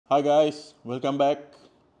Hi guys, welcome back.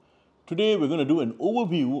 Today we're going to do an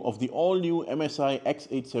overview of the all-new MSI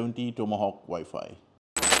X870 Tomahawk Wi-Fi.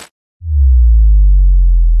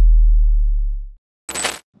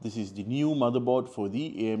 This is the new motherboard for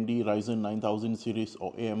the AMD Ryzen 9000 series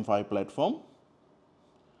or AM5 platform.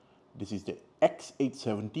 This is the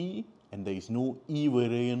X870 and there is no E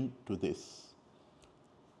variant to this.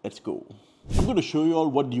 Let's go. I'm going to show you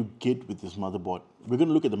all what you get with this motherboard. We're going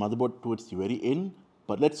to look at the motherboard towards the very end,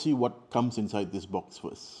 but let's see what comes inside this box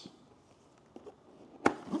first.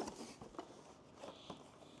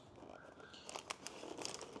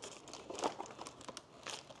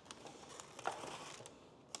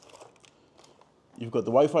 You've got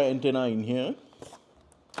the Wi-Fi antenna in here.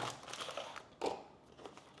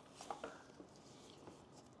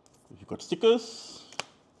 You've got stickers,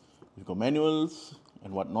 you've got manuals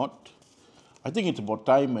and whatnot. I think it's about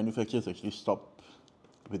time manufacturers actually stop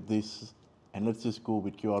with this and let's just go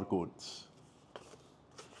with QR codes.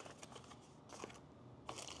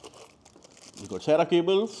 You've got SATA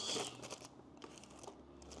cables.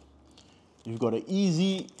 You've got an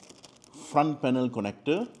easy front panel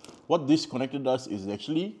connector. What this connector does is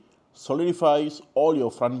actually solidifies all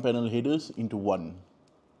your front panel headers into one.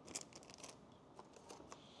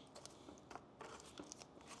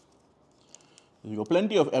 You've got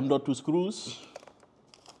plenty of M.2 screws.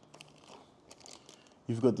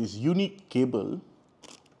 You've got this unique cable,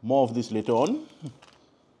 more of this later on.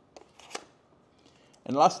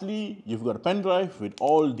 And lastly, you've got a pen drive with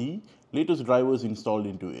all the latest drivers installed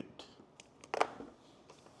into it.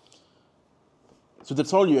 So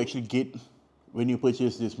that's all you actually get when you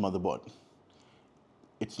purchase this motherboard.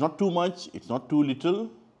 It's not too much, it's not too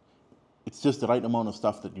little, it's just the right amount of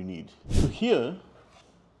stuff that you need. So here,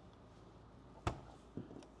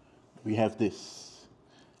 we have this.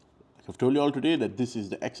 Like I've told you all today that this is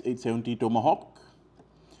the X870 Tomahawk.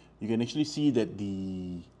 You can actually see that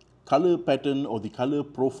the color pattern or the color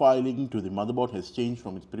profiling to the motherboard has changed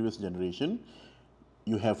from its previous generation.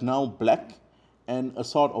 You have now black and a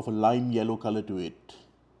sort of a lime yellow color to it.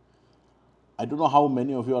 I don't know how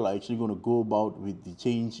many of you all are actually going to go about with the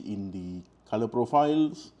change in the color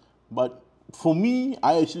profiles, but for me,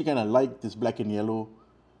 I actually kind of like this black and yellow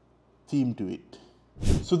theme to it.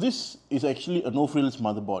 So this is actually a no-frills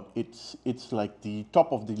motherboard. It's like the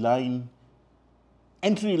top of the line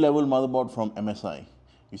entry-level motherboard from MSI.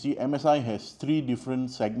 You see, MSI has three different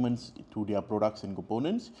segments to their products and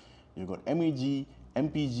components. You've got MAG,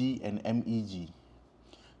 MPG and MEG.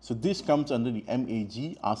 So this comes under the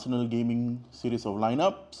MAG Arsenal Gaming series of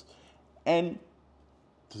lineups, and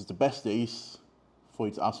this is the best there is for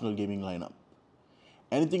its Arsenal Gaming lineup.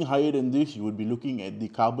 Anything higher than this, you would be looking at the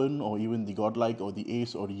Carbon or even the Godlike or the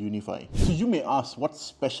Ace or the Unify. So you may ask, what's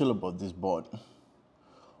special about this board?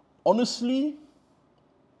 Honestly,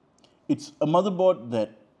 it's a motherboard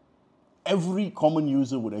that every common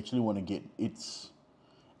user would actually want to get.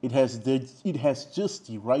 It has just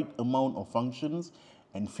the right amount of functions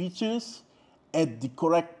and features at the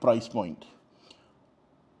correct price point.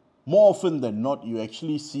 More often than not, you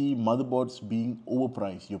actually see motherboards being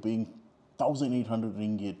overpriced. You're paying 1,800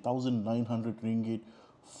 ringgit, 1,900 ringgit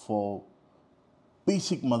for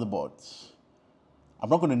basic motherboards. I'm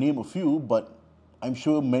not going to name a few, but I'm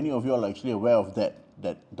sure many of you are actually aware of that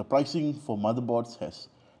the pricing for motherboards has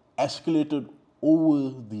escalated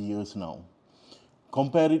over the years now.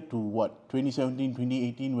 Compare it to what, 2017,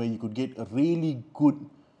 2018, where you could get a really good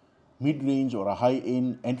mid-range or a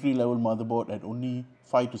high-end entry-level motherboard at only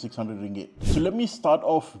 500 to 600 ringgit. So let me start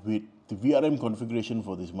off with the VRM configuration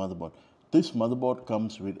for this motherboard. This motherboard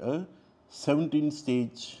comes with a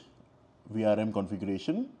 17-stage VRM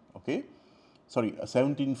configuration, okay? Sorry, a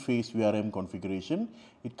 17-phase VRM configuration.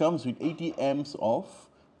 It comes with 80 amps of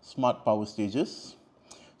smart power stages.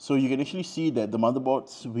 So you can actually see that the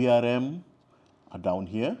motherboard's VRM are down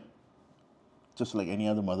here, just like any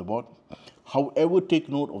other motherboard. However, take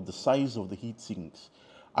note of the size of the heat sinks.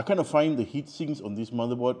 I kind of find the heat sinks on this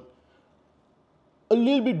motherboard a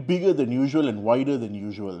little bit bigger than usual and wider than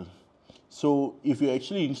usual. So if you're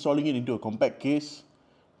actually installing it into a compact case,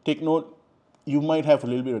 take note, you might have a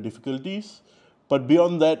little bit of difficulties, but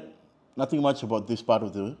beyond that, nothing much about this part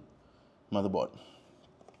of the motherboard.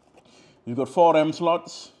 You've got 4 RAM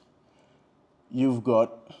slots. You've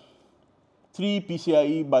got 3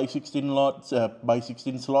 PCIe by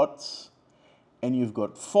 16 slots, and you've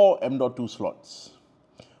got 4 M.2 slots.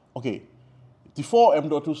 Okay, the 4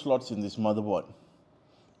 M.2 slots in this motherboard,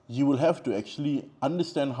 you will have to actually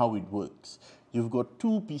understand how it works. You've got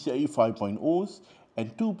 2 PCIe 5.0s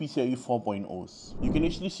and 2 PCIe 4.0s. You can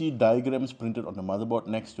actually see diagrams printed on the motherboard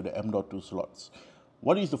next to the M.2 slots.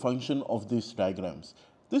 What is the function of these diagrams?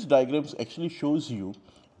 This diagram actually shows you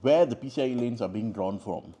where the PCIe lanes are being drawn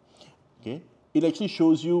from. Okay? It actually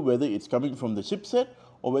shows you whether it's coming from the chipset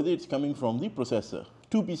or whether it's coming from the processor.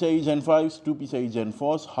 Two PCIe Gen 5s, two PCIe Gen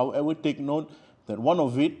 4s, however, take note that one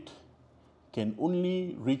of it can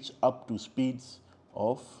only reach up to speeds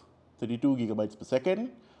of 32 gigabytes per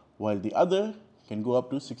second, while the other can go up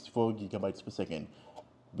to 64 gigabytes per second.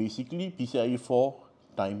 Basically, PCIe 4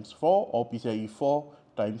 times 4 or PCIe 4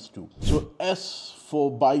 times 2. So as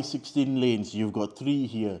for by 16 lanes, you've got 3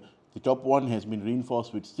 here. The top one has been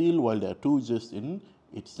reinforced with steel, while there are 2 just in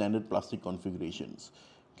its standard plastic configurations.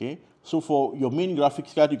 Okay, so for your main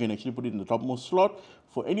graphics card, you can actually put it in the topmost slot.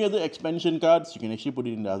 For any other expansion cards, you can actually put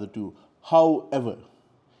it in the other 2. However,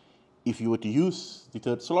 if you were to use the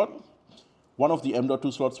third slot, one of the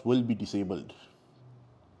M.2 slots will be disabled.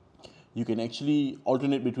 You can actually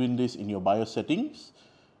alternate between this in your BIOS settings.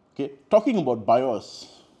 Okay, talking about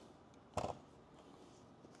BIOS,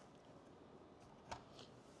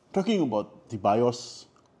 talking about the BIOS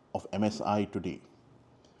of MSI today.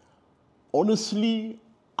 Honestly,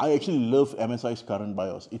 I actually love MSI's current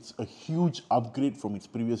BIOS. It's a huge upgrade from its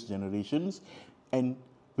previous generations, and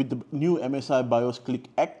with the new MSI BIOS Click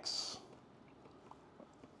X,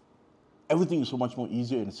 everything is so much more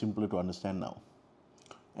easier and simpler to understand now.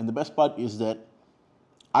 And the best part is that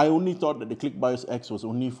I only thought that the Click BIOS X was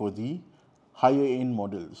only for the higher end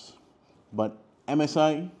models. But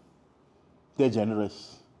MSI, they're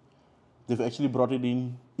generous. They've actually brought it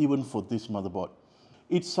in even for this motherboard.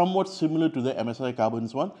 It's somewhat similar to the MSI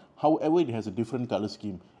Carbon's one, however, it has a different color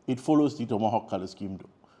scheme. It follows the Tomahawk color scheme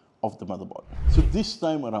of the motherboard. So this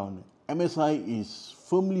time around, MSI is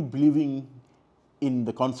firmly believing in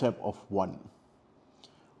the concept of one.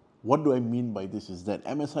 What do I mean by this is that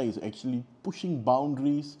MSI is actually pushing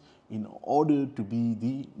boundaries in order to be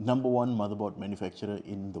the #1 motherboard manufacturer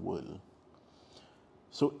in the world.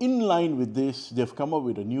 So in line with this, they've come up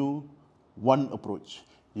with a new one approach.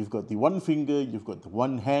 You've got the one finger, you've got the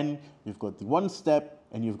one hand, you've got the one step,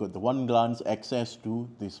 and you've got the one glance access to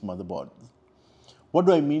this motherboard. What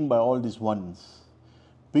do I mean by all these ones?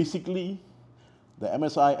 Basically, the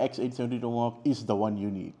MSI X870 Tomahawk is the one you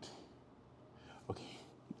need. Okay,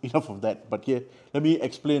 enough of that. But here, let me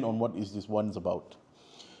explain on what is this one's about.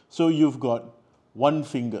 So you've got one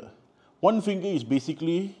finger. One finger is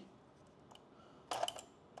basically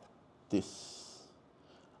this.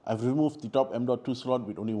 I've removed the top M.2 slot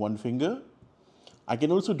with only one finger. I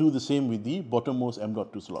can also do the same with the bottommost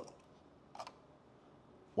M.2 slot.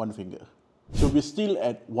 One finger. So we're still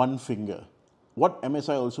at one finger. What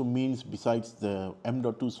MSI also means besides the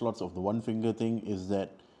M.2 slots of the one finger thing is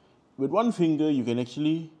that with one finger you can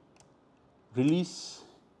actually release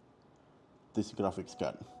this graphics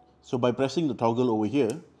card. So by pressing the toggle over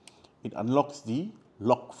here, it unlocks the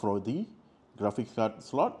lock for the graphics card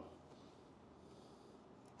slot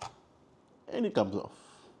and it comes off.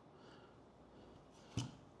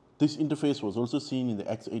 This interface was also seen in the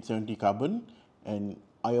X870 Carbon, and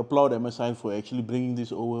I applaud MSI for actually bringing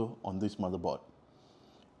this over on this motherboard.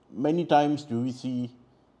 Many times do we see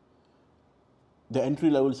the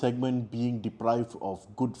entry-level segment being deprived of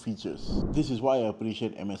good features. This is why I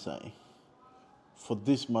appreciate MSI. For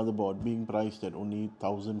this motherboard being priced at only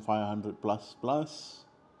 1,500 plus,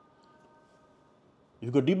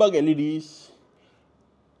 you've got debug LEDs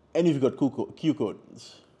and you've got Q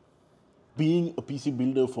codes. Being a PC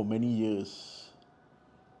builder for many years,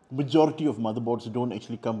 majority of motherboards don't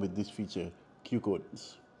actually come with this feature, Q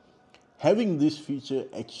codes. Having this feature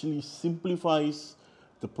actually simplifies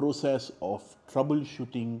the process of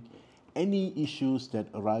troubleshooting any issues that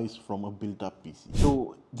arise from a built-up PC.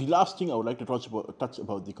 So the last thing I would like to touch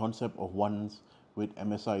about the concept of ones with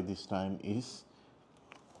MSI this time is,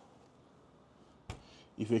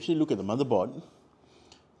 if you actually look at the motherboard,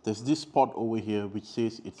 there's this port over here which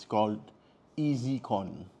says it's called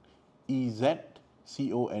EZCON,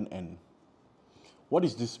 EZCONN. What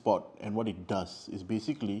is this port and what it does is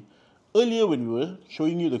basically, earlier when we were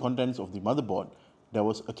showing you the contents of the motherboard, there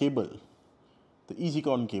was a cable, the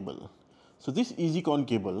EZCON cable. So this EZCON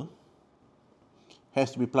cable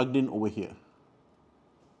has to be plugged in over here.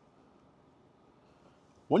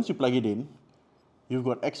 Once you plug it in, you've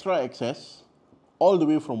got extra access all the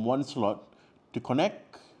way from one slot to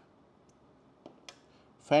connect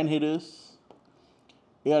fan headers,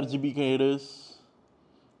 ARGB headers,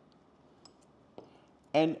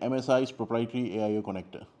 and MSI's proprietary AIO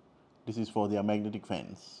connector. This is for their magnetic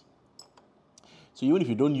fans. So even if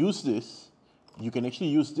you don't use this, you can actually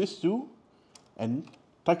use this too and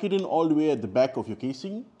tuck it in all the way at the back of your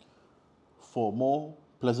casing for more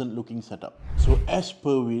pleasant looking setup. So as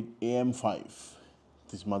per with AM5,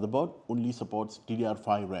 This motherboard only supports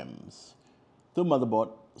DDR5 RAMs. The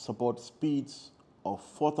motherboard supports speeds of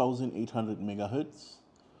 4800 MHz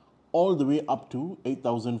all the way up to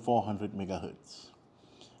 8400 MHz.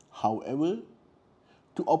 However,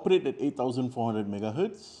 to operate at 8400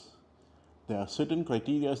 MHz, there are certain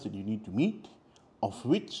criteria that you need to meet, of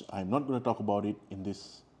which I'm not going to talk about it in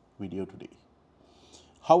this video today.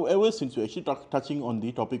 However, since we're actually touching on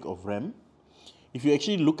the topic of RAM, if you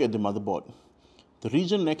actually look at the motherboard, the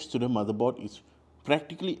region next to the motherboard is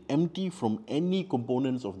practically empty from any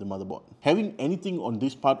components of the motherboard. Having anything on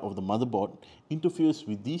this part of the motherboard interferes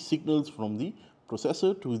with the signals from the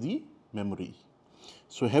processor to the memory.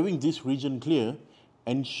 So having this region clear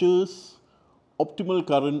ensures optimal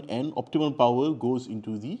current and optimal power goes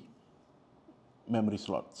into the memory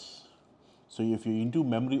slots. So if you're into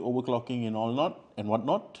memory overclocking and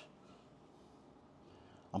whatnot,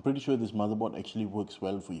 I'm pretty sure this motherboard actually works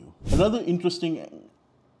well for you. Another interesting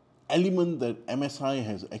element that MSI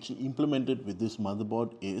has actually implemented with this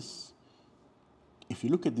motherboard is, if you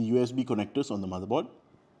look at the USB connectors on the motherboard,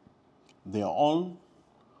 they are all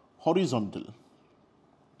horizontal.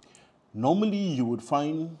 Normally you would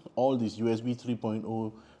find all these USB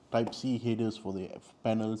 3.0 Type-C headers for the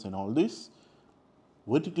panels and all this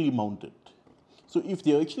vertically mounted. So if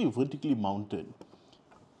they are actually vertically mounted,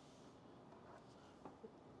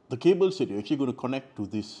 the cables that you're actually going to connect to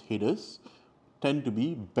these headers tend to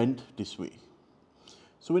be bent this way.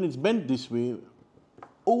 So when it's bent this way,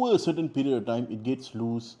 over a certain period of time, it gets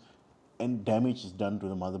loose and damage is done to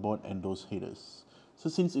the motherboard and those headers. So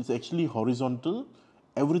since it's actually horizontal,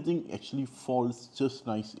 everything actually falls just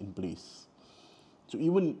nice in place. So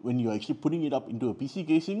even when you're actually putting it up into a PC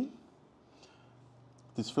casing,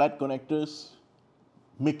 these flat connectors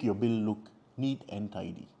make your build look neat and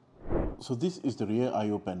tidy. So this is the rear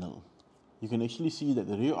I/O panel. You can actually see that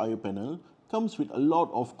the rear I/O panel comes with a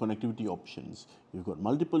lot of connectivity options. You've got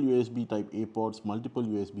multiple USB Type A ports, multiple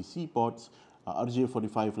USB-C ports,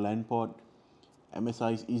 RJ45 LAN port,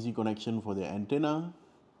 MSI's easy connection for their antenna,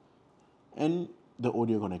 and the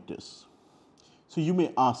audio connectors. So you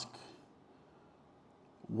may ask,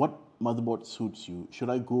 what motherboard suits you?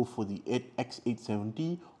 Should I go for the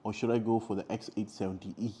X870 or should I go for the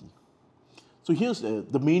X870E? So here's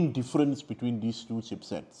the main difference between these two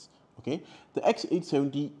chipsets. Okay, the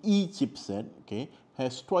X870E chipset, okay,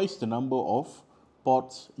 has twice the number of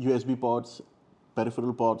ports, USB ports,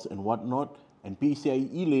 peripheral ports and whatnot, and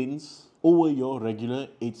PCIe lanes over your regular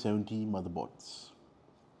 870 motherboards.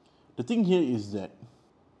 The thing here is that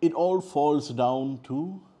it all falls down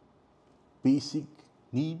to basic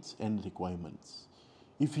needs and requirements.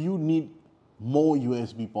 If you need more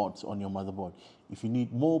USB ports on your motherboard, if you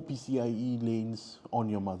need more PCIe lanes on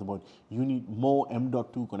your motherboard, you need more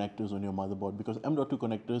M.2 connectors on your motherboard, because M.2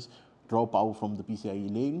 connectors draw power from the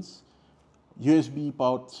PCIe lanes. USB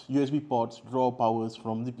ports draw powers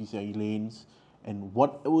from the PCIe lanes, and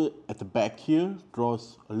whatever at the back here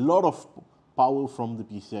draws a lot of power from the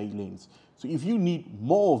PCIe lanes. So if you need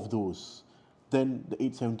more of those, then the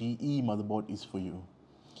 870E motherboard is for you.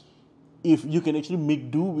 If you can actually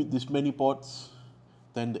make do with this many ports,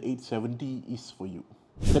 then the 870 is for you.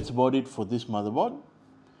 That's about it for this motherboard.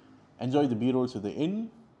 Enjoy the B-rolls at the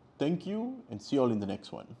end. Thank you and see you all in the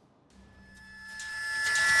next one.